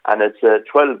and it's a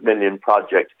 12 million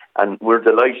project. And we're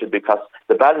delighted because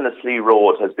the Ballynaslee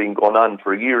road has been going on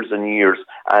for years and years,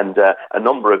 and a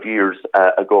number of years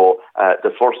ago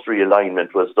the first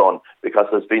realignment was done because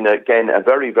there's been again a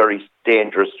very, very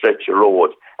dangerous stretch of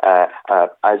road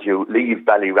as you leave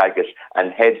Ballyragget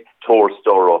and head towards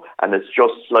Durrow, and it's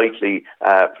just slightly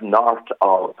north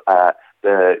of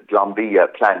the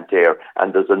Glambia plant there,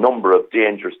 and there's a number of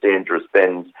dangerous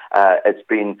bends. It's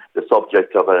been the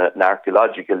subject of an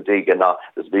archaeological dig, and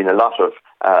there's been a lot of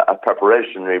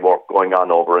preparatory work going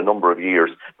on over a number of years,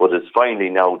 but it's finally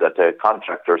now that the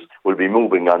contractors will be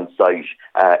moving on site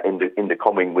in the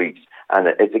coming weeks. And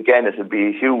it'll be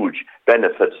a huge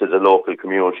benefit to the local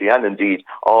community and indeed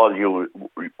all you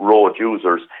road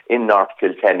users in North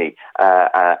Kilkenny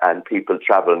and people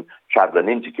travelling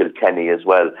into Kilkenny as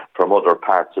well from other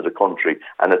parts of the country.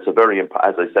 And it's a very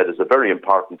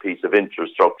important piece of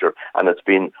infrastructure, and it's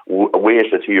been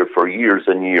awaited here for years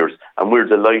and years. And we're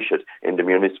delighted in the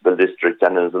municipal district,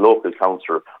 and as a local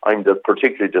councillor, I'm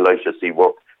particularly delighted to see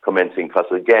work commencing, because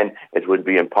again it will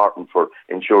be important for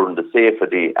ensuring the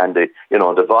safety and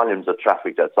the volumes of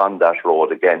traffic that's on that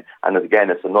road again. And again,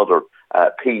 it's another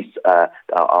piece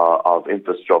of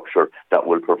infrastructure that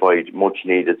will provide much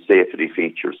needed safety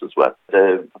features as well.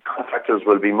 The contractors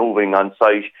will be moving on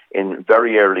site in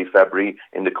very early February.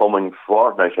 In the coming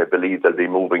fortnight, I believe they'll be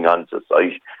moving on to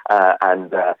site.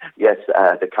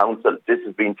 The council, this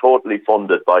has been totally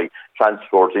funded by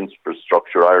Transport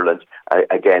Infrastructure Ireland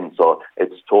again, so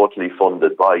it's totally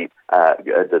funded by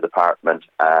the department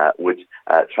with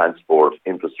Transport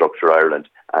Infrastructure Ireland,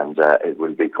 and it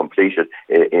will be completed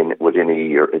within a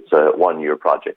year. It's a 1-year project.